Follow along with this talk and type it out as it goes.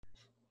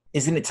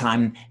Isn't it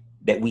time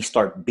that we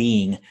start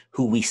being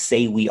who we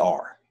say we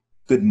are?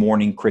 Good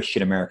morning,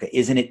 Christian America.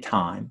 Isn't it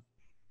time?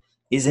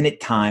 Isn't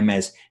it time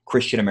as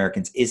Christian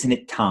Americans? Isn't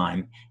it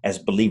time as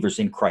believers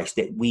in Christ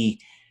that we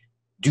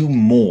do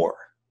more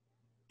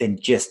than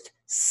just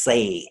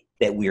say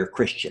that we are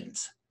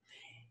Christians?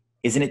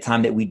 Isn't it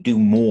time that we do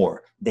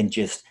more than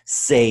just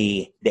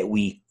say that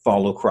we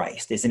follow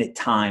Christ? Isn't it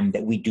time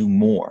that we do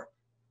more?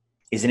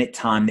 Isn't it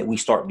time that we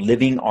start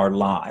living our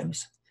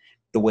lives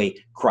the way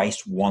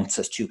Christ wants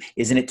us to?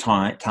 Isn't it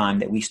time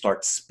that we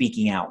start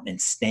speaking out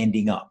and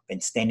standing up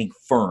and standing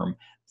firm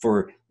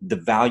for the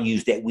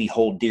values that we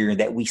hold dear,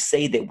 that we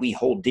say that we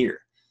hold dear?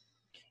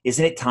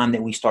 Isn't it time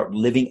that we start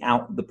living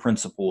out the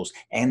principles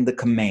and the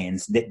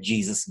commands that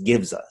Jesus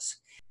gives us?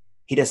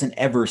 He doesn't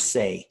ever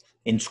say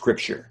in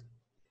Scripture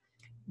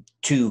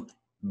to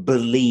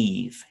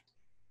believe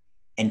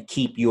and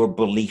keep your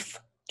belief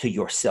to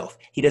yourself.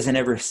 He doesn't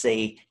ever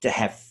say to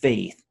have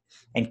faith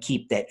and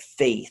keep that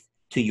faith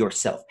to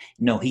yourself.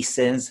 No, he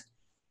says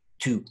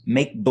to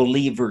make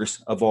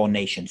believers of all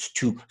nations,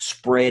 to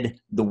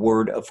spread the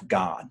word of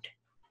God.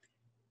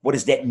 What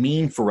does that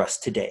mean for us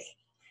today?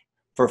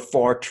 For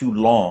far too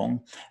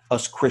long,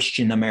 us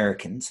Christian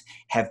Americans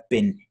have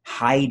been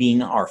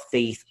hiding our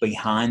faith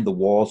behind the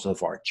walls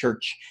of our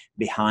church,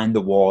 behind the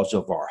walls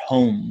of our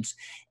homes,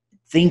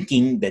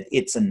 thinking that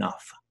it's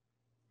enough.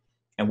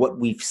 And what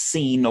we've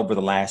seen over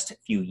the last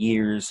few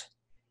years,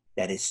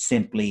 that is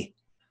simply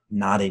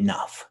not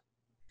enough.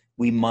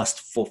 We must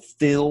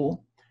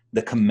fulfill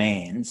the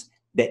commands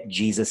that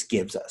Jesus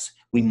gives us.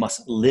 We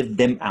must live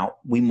them out.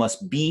 We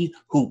must be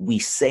who we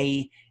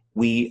say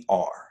we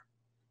are.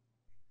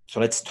 So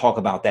let's talk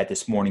about that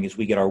this morning as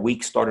we get our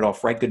week started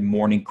off right. Good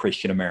morning,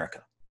 Christian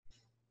America.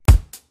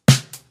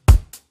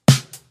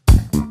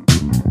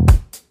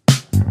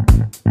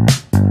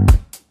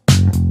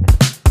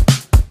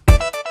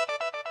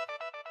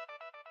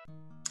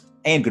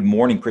 And good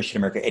morning, Christian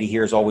America. Eddie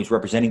here, as always,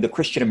 representing the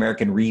Christian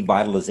American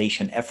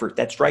Revitalization Effort.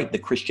 That's right, the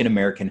Christian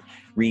American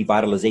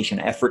Revitalization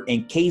Effort.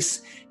 In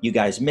case you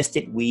guys missed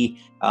it, we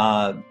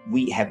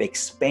have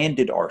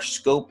expanded our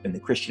scope in the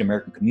Christian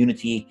American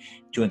community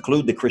to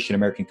include the Christian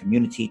American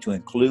community, to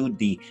include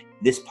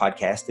this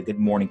podcast, the Good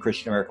Morning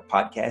Christian America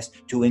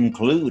podcast, to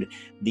include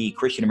the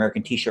Christian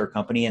American T-shirt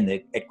company and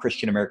at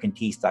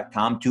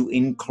ChristianAmericanTees.com, to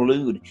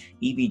include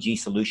EVG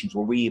Solutions,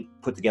 where we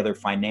put together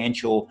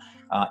financial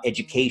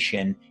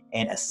education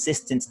and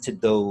assistance to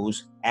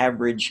those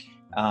average,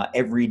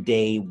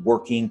 everyday,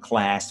 working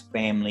class,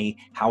 family,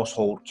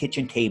 household,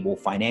 kitchen table,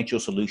 financial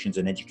solutions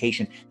and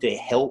education to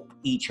help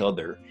each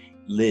other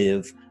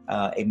live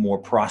a more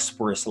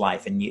prosperous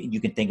life. And you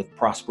can think of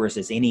prosperous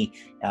as in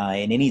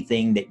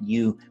anything that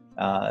you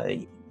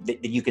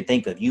could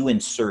think of. You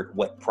insert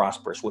what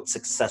prosperous, what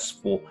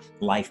successful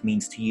life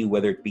means to you,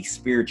 whether it be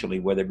spiritually,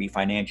 whether it be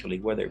financially,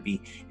 whether it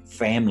be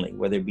family,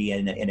 whether it be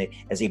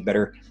as a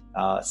better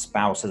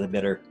spouse, as a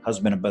better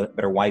husband, a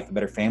better wife, a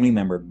better family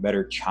member, a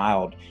better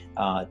child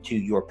to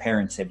your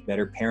parents, a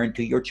better parent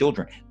to your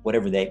children,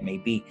 whatever that may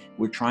be.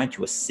 We're trying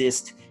to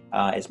assist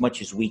as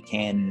much as we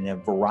can in a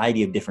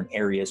variety of different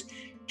areas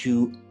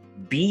to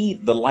be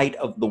the light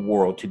of the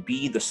world, to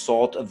be the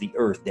salt of the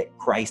earth that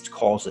Christ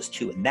calls us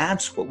to. And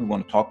that's what we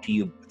want to talk to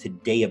you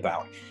today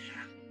about.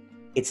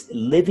 It's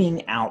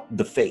living out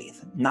the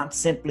faith, not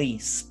simply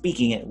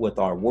speaking it with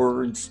our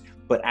words,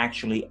 but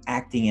actually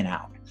acting it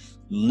out,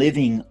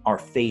 living our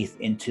faith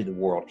into the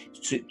world.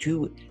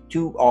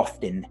 Too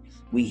often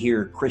we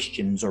hear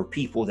Christians or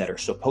people that are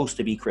supposed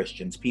to be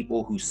Christians,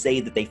 people who say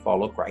that they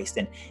follow Christ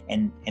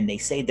and they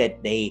say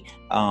that they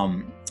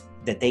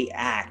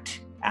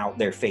act out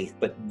their faith,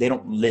 but they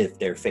don't live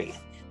their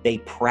faith. They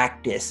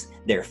practice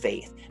their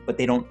faith, but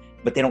they don't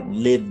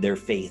live their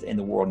faith in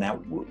the world.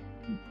 Now,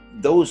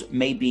 those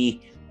may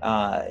be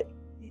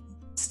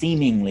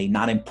seemingly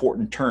not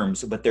important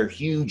terms, but they're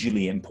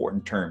hugely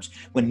important terms.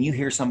 When you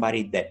hear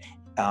somebody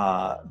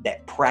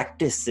that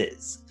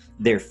practices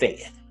their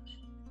faith,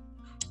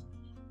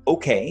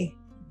 okay,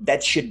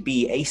 that should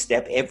be a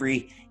step.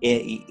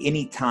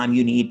 Any time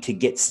you need to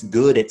get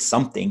good at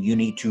something, you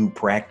need to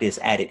practice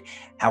at it.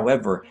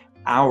 However,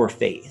 our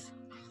faith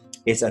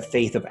is a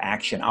faith of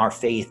action. Our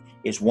faith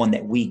is one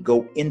that we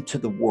go into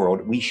the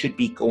world. We should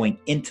be going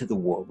into the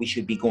world. We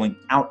should be going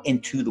out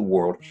into the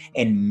world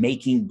and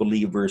making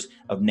believers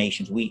of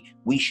nations.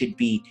 We should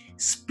be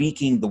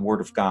speaking the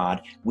word of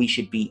God. We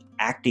should be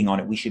acting on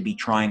it. We should be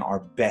trying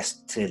our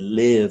best to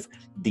live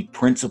the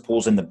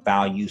principles and the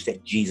values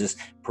that Jesus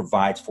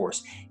provides for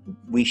us.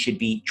 We should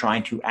be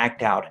trying to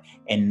act out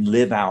and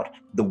live out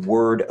the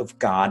word of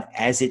God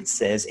as it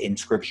says in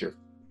Scripture.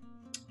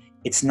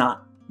 It's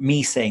not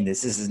me saying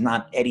this. This is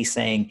not Eddie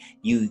saying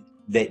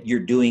that you're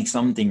doing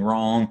something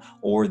wrong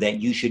or that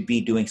you should be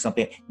doing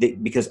something,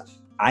 because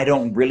I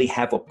don't really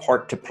have a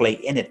part to play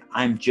in it.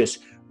 I'm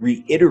just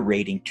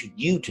reiterating to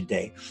you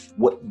today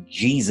what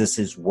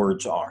Jesus's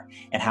words are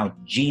and how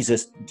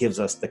Jesus gives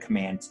us the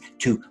commands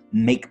to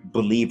make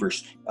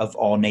believers of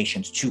all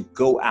nations, to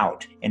go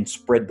out and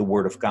spread the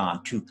word of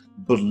God, to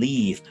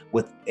believe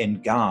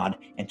in God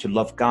and to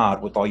love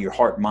God with all your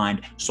heart,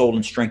 mind, soul,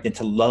 and strength, and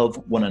to love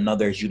one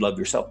another as you love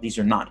yourself. These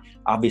are not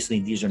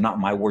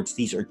my words.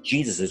 These are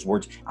Jesus's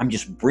words. I'm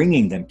just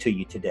bringing them to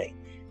you today.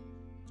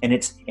 And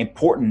it's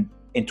important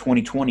in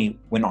 2020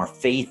 when our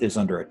faith is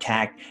under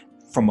attack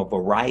from a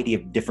variety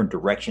of different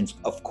directions,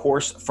 of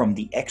course, from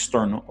the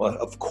external,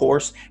 of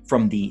course,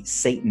 from the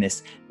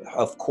Satanists,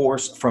 of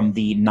course, from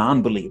the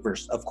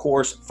non-believers, of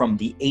course, from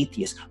the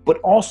atheists, but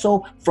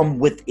also from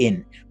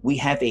within. We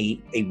have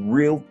a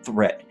real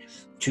threat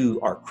to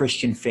our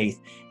Christian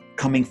faith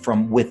coming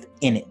from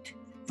within it,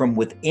 from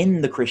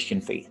within the Christian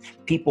faith.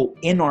 People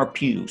in our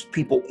pews,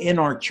 people in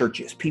our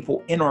churches,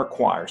 people in our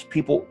choirs,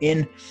 people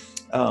in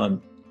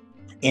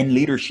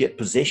leadership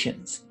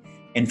positions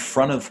in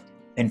front of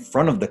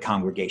the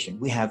congregation.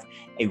 We have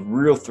a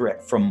real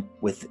threat from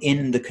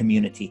within the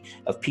community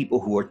of people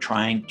who are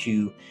trying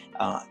to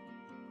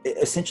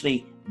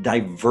essentially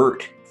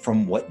divert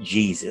from what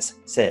Jesus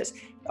says.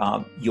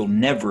 You'll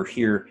never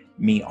hear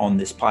me on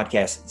this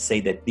podcast say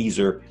that these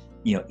are,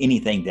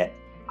 anything that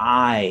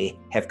I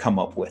have come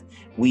up with.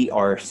 We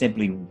are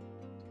simply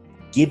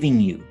giving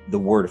you the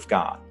Word of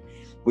God.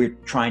 We're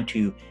trying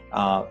to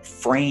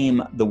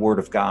frame the Word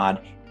of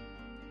God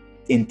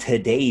in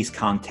today's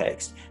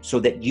context so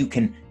that you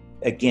can,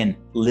 again,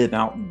 live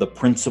out the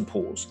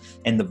principles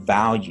and the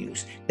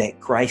values that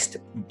Christ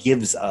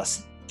gives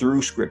us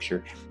through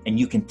Scripture, and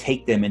you can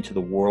take them into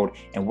the world.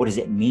 And what does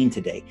it mean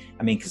today?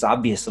 I mean, because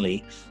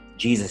obviously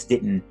Jesus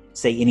didn't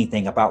say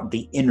anything about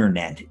the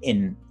internet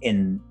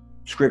in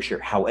Scripture.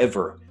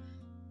 However,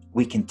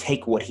 we can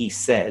take what he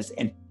says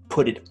and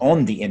put it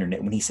on the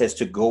internet when he says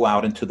to go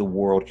out into the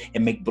world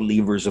and make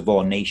believers of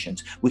all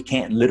nations. We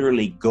can't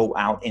literally go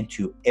out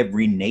into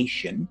every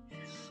nation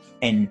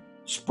and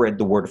spread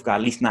the word of God,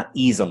 at least not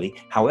easily.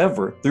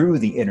 However, through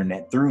the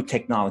internet, through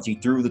technology,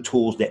 through the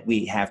tools that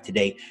we have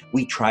today,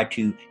 we try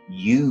to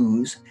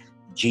use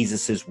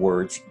Jesus's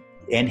words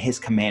and his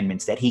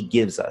commandments that he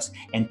gives us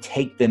and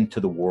take them to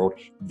the world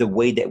the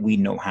way that we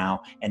know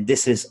how. And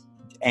this is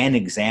an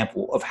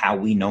example of how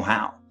we know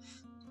how.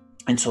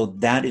 And so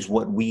that is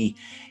what we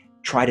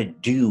try to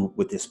do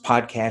with this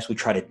podcast. We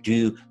try to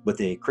do with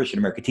the Christian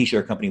America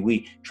T-shirt company.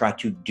 We try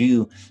to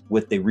do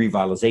with the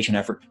revitalization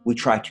effort. We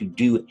try to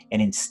do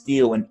and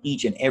instill in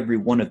each and every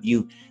one of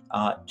you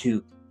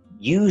to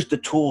use the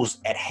tools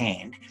at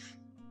hand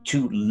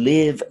to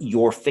live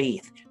your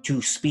faith,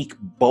 to speak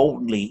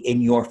boldly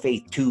in your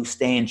faith, to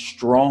stand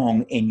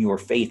strong in your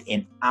faith,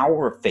 in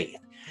our faith.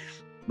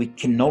 We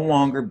can no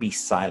longer be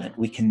silent.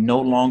 We can no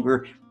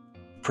longer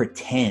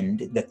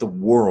pretend that the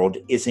world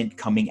isn't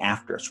coming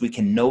after us. We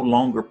can no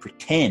longer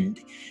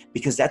pretend,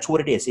 because that's what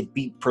it is. It'd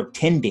be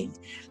pretending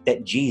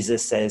that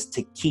Jesus says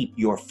to keep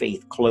your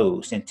faith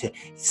closed and to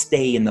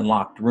stay in the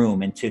locked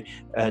room, and to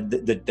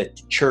the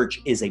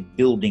church is a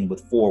building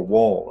with four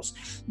walls,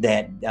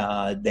 that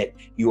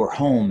your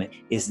home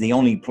is the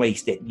only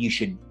place that you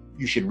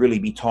should really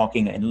be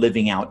talking and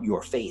living out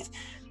your faith.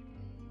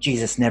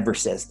 Jesus never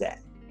says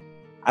that.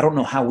 I don't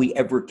know how we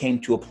ever came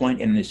to a point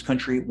in this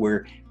country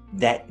where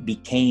that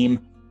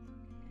became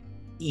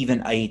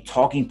even a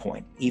talking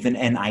point, even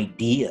an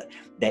idea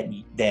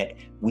that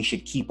we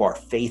should keep our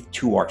faith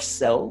to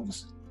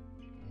ourselves.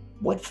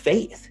 What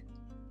faith?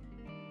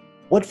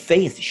 What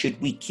faith should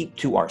we keep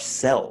to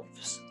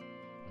ourselves?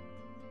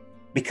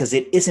 Because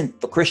it isn't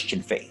the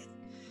Christian faith.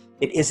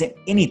 It isn't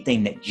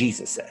anything that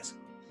Jesus says.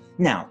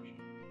 Now,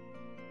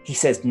 he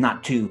says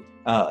not to,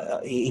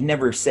 he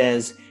never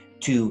says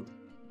to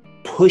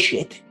push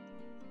it.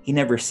 He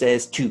never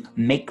says to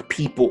make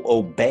people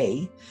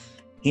obey.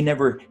 He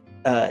never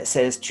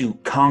says to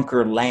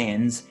conquer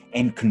lands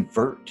and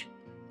convert.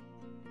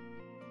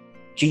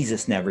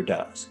 Jesus never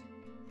does.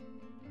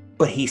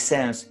 But he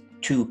says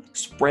to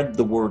spread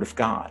the word of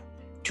God,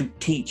 to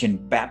teach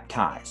and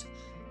baptize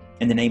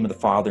in the name of the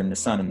Father and the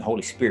Son and the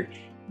Holy Spirit.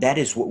 That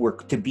is what we're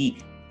to be,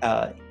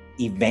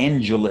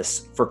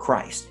 evangelists for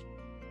Christ.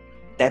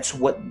 That's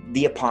what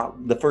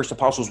the first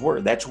apostles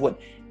were. That's what,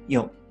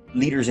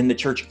 leaders in the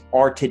church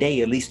are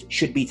today, at least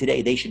should be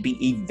today. They should be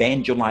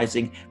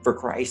evangelizing for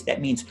Christ.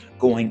 That means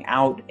going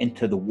out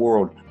into the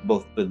world,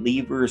 both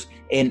believers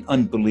and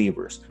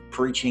unbelievers,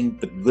 preaching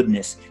the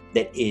goodness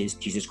that is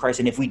Jesus Christ.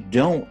 And if we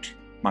don't,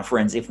 my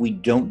friends, if we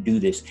don't do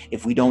this,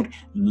 if we don't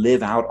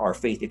live out our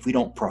faith, if we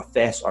don't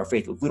profess our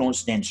faith, if we don't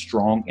stand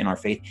strong in our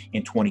faith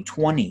in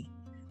 2020,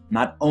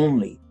 not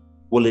only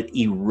will it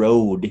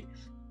erode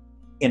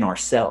in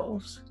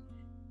ourselves,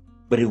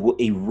 but it will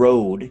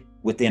erode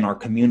within our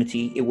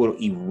community. It will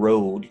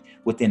erode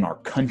within our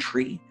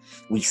country.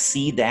 We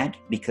see that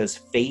because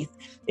faith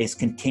is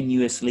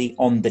continuously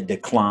on the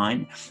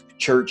decline.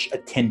 Church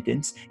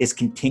attendance is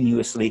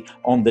continuously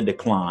on the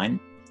decline.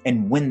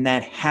 And when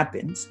that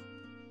happens,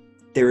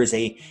 there is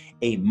a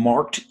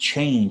marked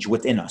change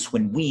within us.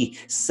 When we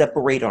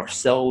separate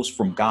ourselves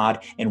from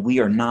God and we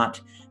are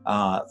not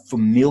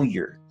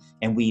familiar,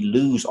 and we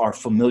lose our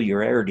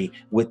familiarity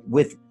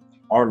with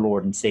our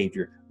Lord and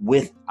Savior,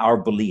 with our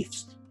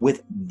beliefs,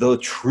 with the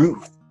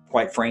truth,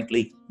 quite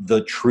frankly,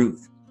 the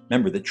truth.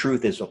 Remember, the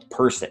truth is a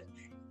person.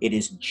 It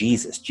is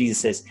Jesus. Jesus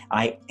says,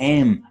 I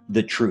am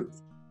the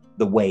truth,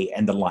 the way,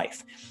 and the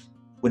life.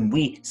 When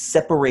we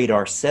separate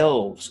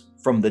ourselves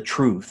from the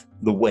truth,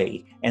 the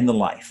way, and the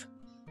life,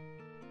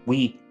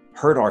 we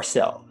hurt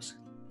ourselves,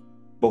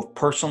 both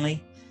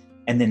personally,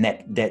 and then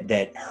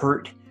that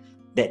hurt,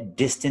 that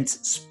distance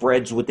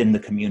spreads within the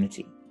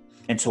community.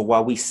 And so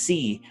while we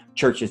see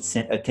church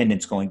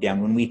attendance going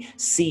down, when we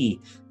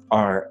see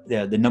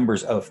the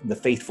numbers of the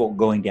faithful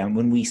going down,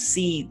 when we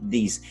see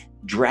these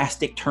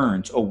drastic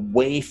turns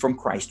away from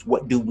Christ,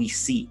 what do we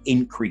see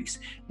increase?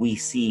 We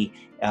see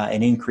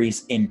an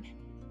increase in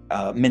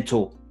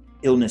mental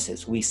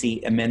illnesses. We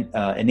see an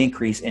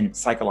increase in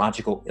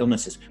psychological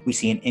illnesses. We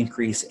see an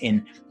increase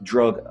in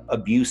drug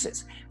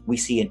abuses. We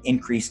see an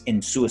increase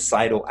in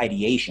suicidal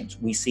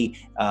ideations. We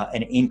see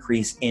an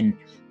increase in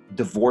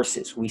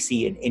divorces. We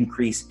see an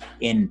increase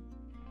in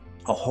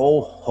a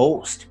whole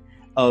host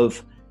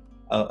of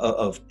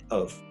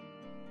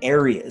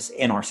areas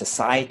in our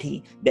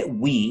society that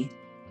we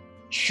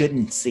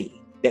shouldn't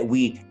see, that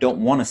we don't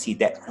want to see,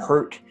 that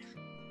hurt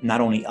not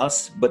only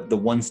us, but the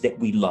ones that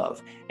we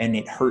love. And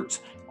it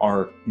hurts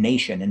our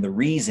nation. And the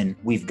reason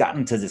we've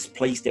gotten to this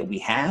place that we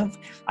have,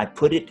 I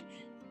put it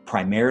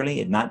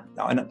primarily, and not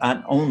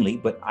only,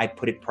 but I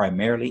put it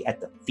primarily at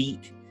the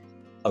feet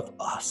of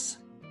us.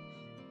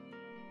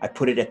 I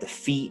put it at the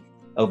feet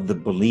of the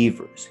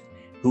believers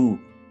who,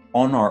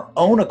 on our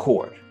own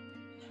accord,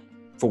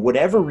 for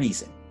whatever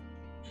reason,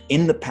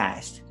 in the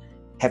past,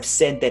 have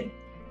said that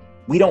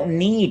we don't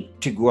need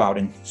to go out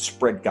and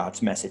spread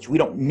God's message. We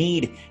don't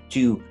need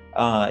to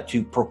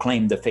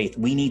proclaim the faith.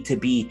 We need to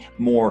be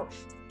more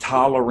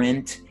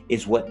tolerant,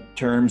 is what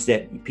terms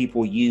that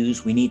people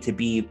use. We need to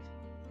be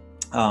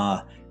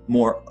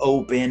more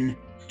open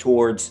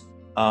towards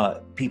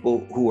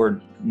people who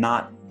are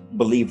not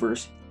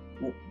believers.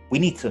 We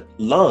need to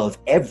love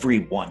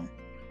everyone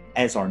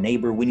as our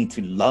neighbor. We need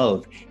to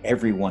love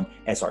everyone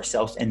as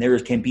ourselves. And there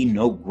can be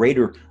no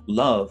greater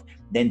love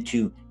than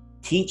to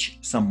teach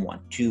someone,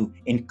 to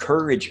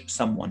encourage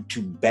someone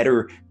to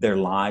better their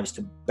lives,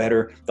 to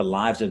better the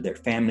lives of their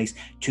families,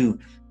 to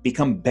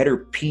become better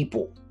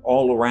people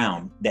all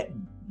around, that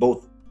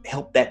both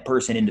help that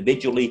person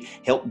individually,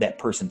 help that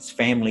person's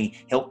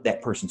family, help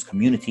that person's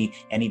community,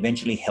 and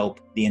eventually help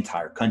the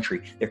entire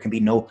country. There can be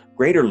no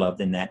greater love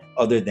than that,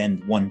 other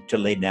than one to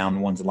lay down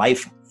one's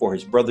life for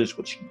his brothers,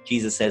 which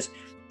Jesus says.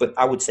 But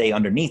I would say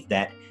underneath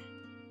that,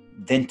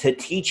 than to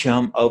teach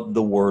them of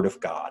the Word of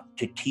God,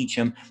 to teach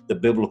them the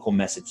biblical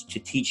message, to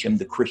teach them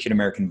the Christian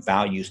American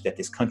values that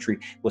this country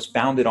was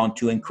founded on,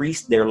 to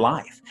increase their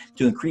life,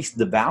 to increase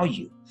the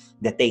value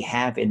that they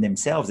have in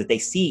themselves, that they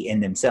see in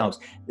themselves,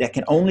 that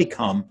can only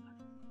come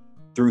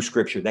through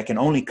Scripture, that can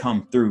only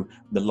come through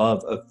the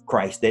love of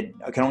Christ, that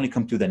can only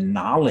come through the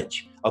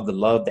knowledge of the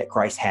love that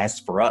Christ has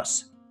for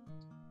us.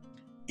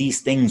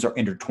 These things are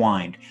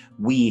intertwined.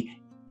 We,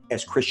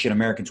 as Christian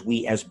Americans,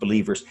 we as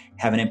believers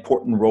have an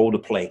important role to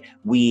play.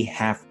 We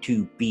have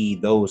to be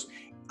those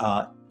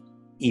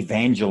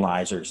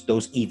evangelizers,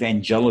 those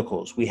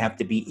evangelicals. We have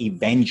to be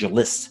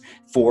evangelists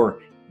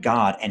for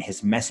God and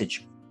His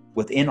message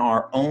within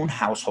our own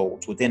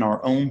households, within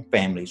our own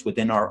families,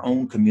 within our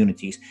own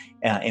communities,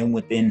 and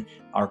within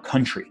our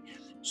country,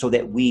 so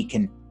that we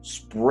can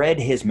spread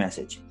His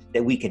message,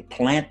 that we can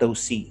plant those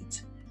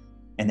seeds,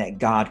 and that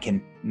God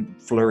can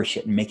flourish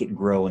it and make it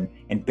grow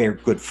and bear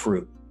good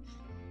fruit.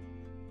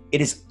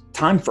 It is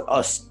time for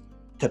us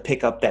to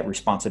pick up that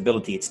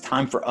responsibility. It's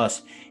time for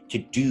us to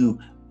do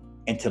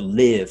and to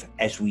live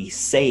as we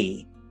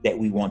say that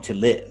we want to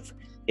live.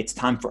 It's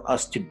time for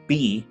us to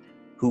be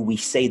who we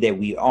say that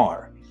we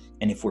are.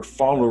 And if we're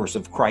followers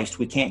of Christ,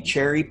 we can't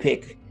cherry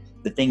pick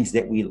the things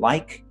that we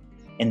like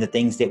and the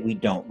things that we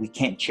don't. We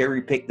can't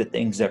cherry pick the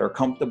things that are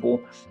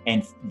comfortable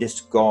and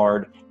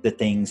discard the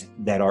things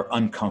that are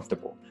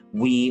uncomfortable.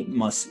 We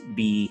must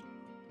be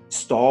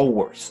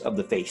stalwarts of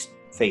the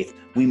faith.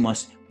 We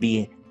must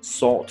be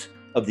salt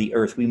of the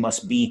earth. We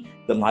must be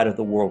the light of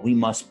the world. We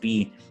must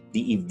be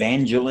the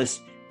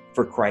evangelists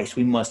for Christ.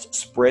 We must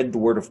spread the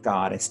word of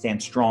God and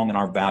stand strong in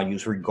our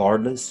values,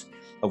 regardless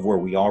of where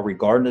we are,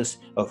 regardless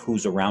of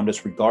who's around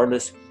us,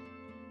 regardless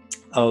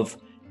of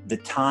the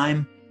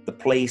time, the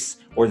place,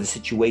 or the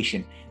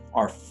situation.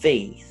 Our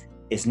faith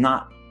is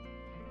not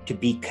to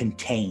be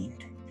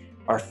contained.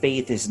 Our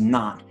faith is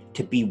not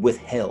to be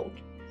withheld.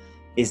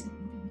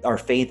 Our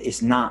faith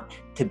is not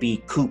to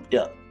be cooped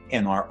up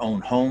in our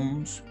own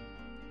homes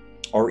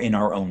or in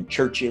our own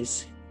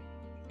churches.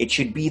 It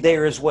should be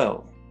there as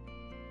well,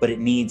 but it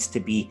needs to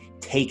be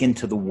taken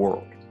to the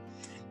world.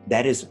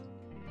 That is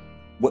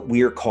what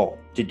we are called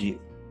to do,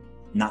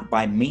 not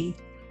by me,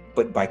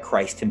 but by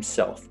Christ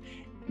Himself,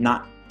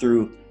 not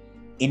through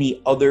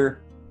any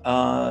other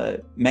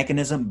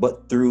mechanism,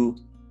 but through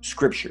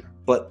Scripture,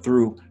 but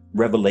through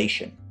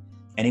revelation.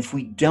 And if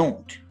we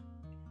don't,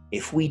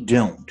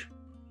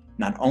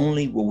 not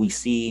only will we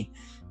see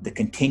the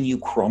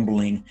continued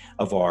crumbling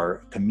of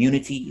our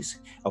communities,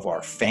 of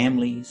our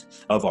families,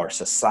 of our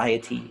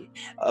society,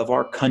 of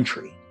our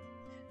country,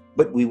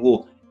 but we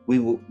will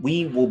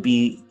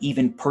be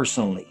even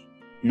personally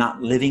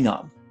not living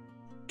up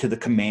to the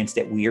commands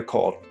that we are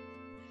called,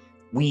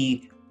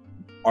 we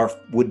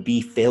would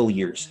be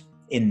failures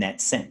in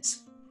that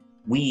sense.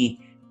 We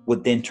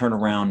would then turn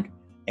around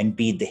and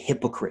be the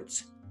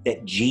hypocrites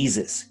that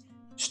Jesus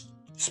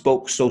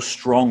spoke so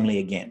strongly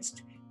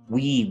against.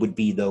 We would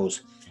be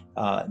those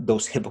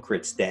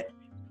hypocrites that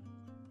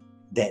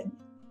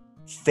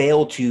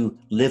fail to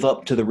live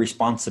up to the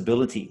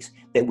responsibilities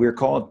that we're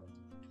called,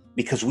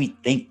 because we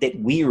think that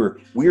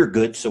we're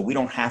good, so we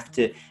don't have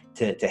to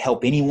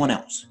help anyone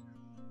else.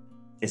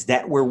 Is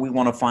that where we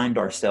want to find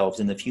ourselves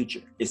in the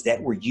future? Is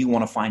that where you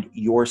want to find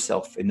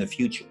yourself in the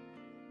future?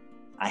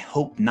 I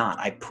hope not.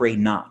 I pray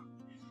not.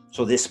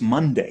 So this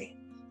Monday,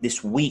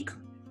 this week,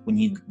 when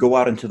you go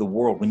out into the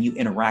world, when you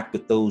interact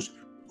with those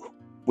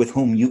with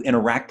whom you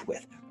interact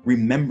with,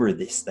 remember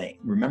this thing.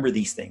 Remember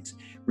these things.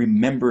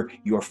 Remember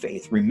your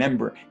faith.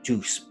 Remember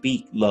to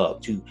speak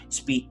love, to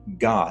speak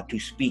God, to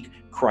speak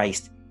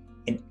Christ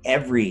in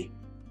every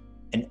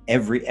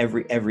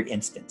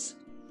instance.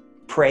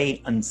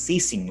 Pray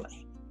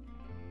unceasingly.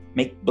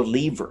 Make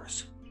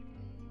believers.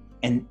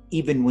 And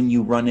even when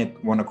you run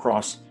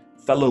across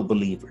fellow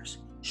believers,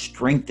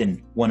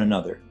 strengthen one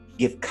another.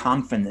 Give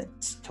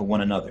confidence to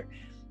one another.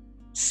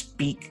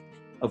 Speak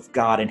of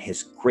God and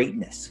his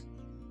greatness.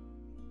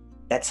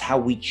 That's how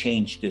we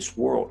change this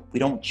world. We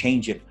don't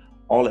change it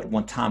all at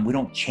one time. We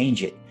don't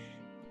change it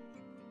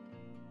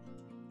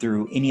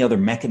through any other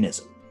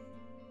mechanism.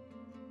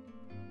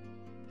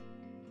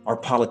 Our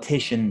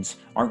politicians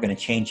aren't going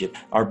to change it.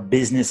 Our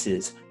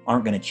businesses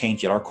aren't going to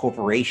change it. Our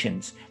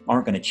corporations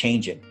aren't going to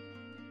change it.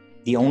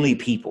 The only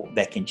people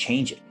that can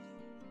change it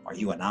are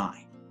you and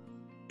I,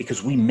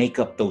 because we make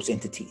up those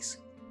entities.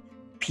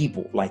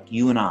 People like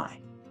you and I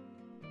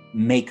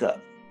make up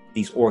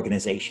these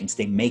organizations.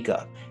 They make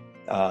up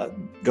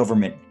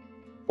government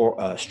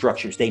or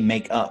structures. They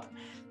make up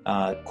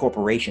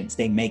corporations.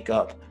 They make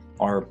up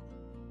our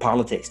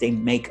politics. They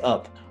make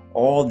up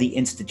all the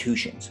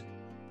institutions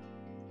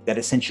that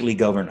essentially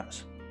govern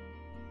us.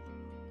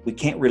 We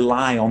can't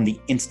rely on the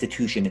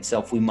institution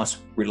itself. We must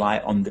rely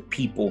on the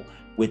people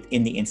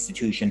within the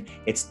institution.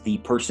 It's the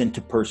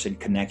person-to-person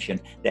connection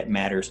that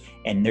matters,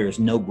 and there is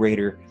no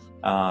greater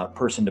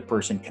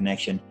person-to-person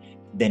connection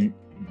than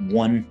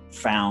one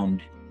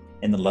found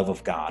in the love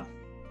of God.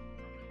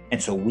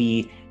 And so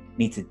we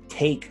need to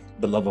take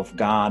the love of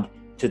God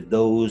to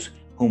those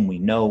whom we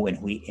know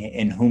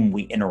and whom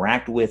we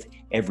interact with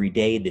every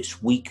day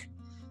this week,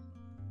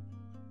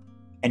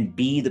 and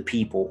be the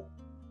people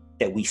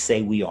that we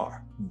say we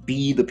are.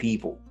 Be the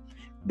people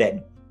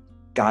that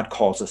God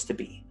calls us to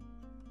be.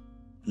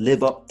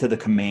 Live up to the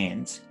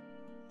commands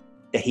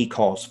that he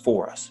calls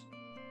for us,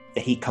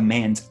 that he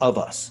commands of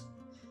us.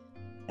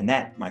 And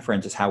that, my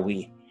friends, is how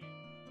we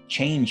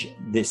change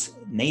this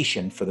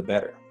nation for the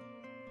better.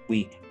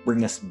 We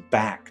bring us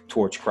back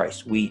towards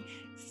Christ. We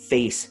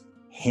face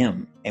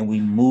him and we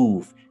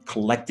move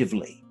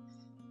collectively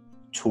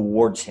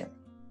towards him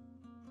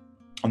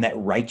on that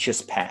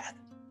righteous path,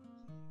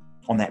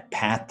 on that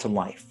path to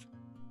life,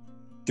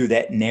 through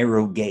that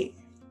narrow gate.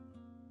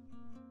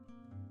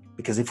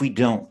 Because if we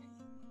don't,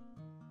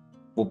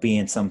 we'll be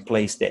in some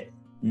place that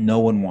no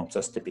one wants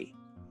us to be,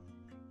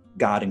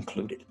 God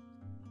included.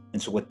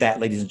 And so with that,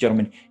 ladies and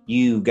gentlemen,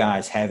 you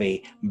guys have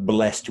a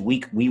blessed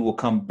week. We will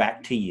come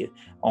back to you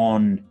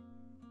on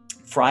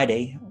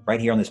Friday, right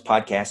here on this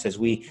podcast, as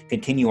we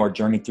continue our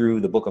journey through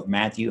the book of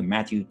Matthew, and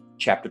Matthew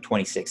chapter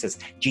 26, as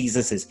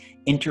Jesus is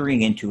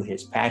entering into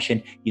his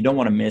passion. You don't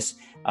want to miss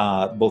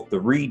both the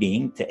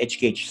reading to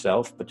educate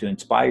yourself, but to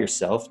inspire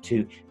yourself,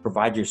 to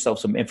provide yourself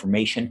some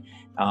information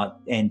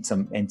and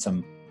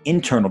some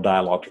internal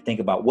dialogue to think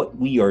about what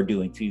we are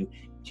doing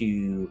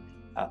to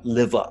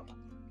live up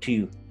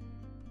to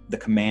the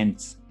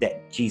commands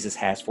that Jesus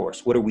has for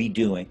us. What are we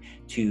doing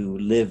to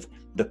live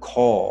the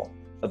call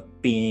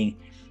of being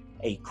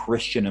a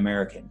Christian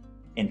American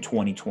in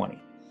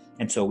 2020?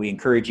 And so we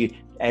encourage you,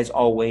 as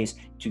always,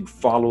 to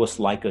follow us,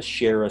 like us,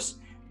 share us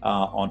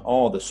on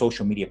all the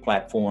social media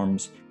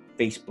platforms,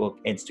 Facebook,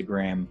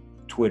 Instagram,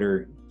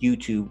 Twitter,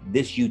 YouTube,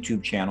 this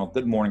YouTube channel,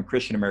 Good Morning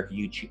Christian America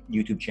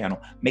YouTube channel.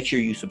 Make sure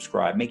you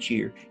subscribe. Make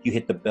sure you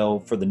hit the bell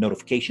for the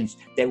notifications.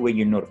 That way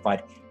you're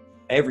notified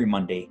every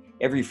Monday,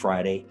 every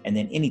Friday, and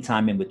then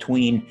anytime in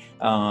between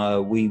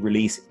we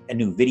release a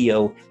new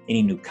video,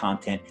 any new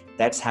content.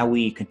 That's how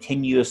we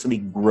continuously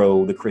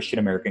grow the Christian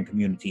American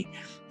community,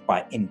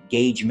 by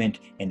engagement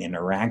and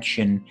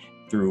interaction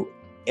through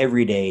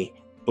everyday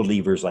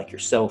believers like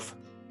yourself.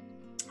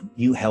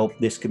 You help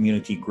this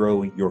community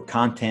grow. Your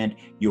content,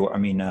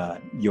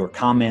 your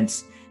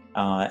comments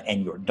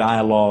and your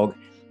dialogue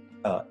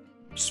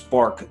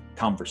spark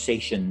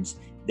conversations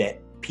that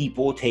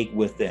people take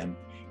with them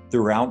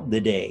throughout the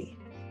day,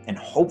 and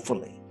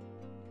hopefully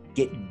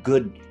get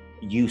good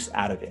use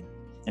out of it.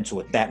 And so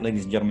with that,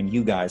 ladies and gentlemen,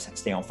 you guys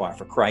stay on fire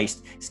for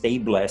Christ. Stay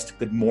blessed.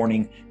 Good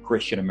morning,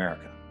 Christian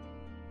America.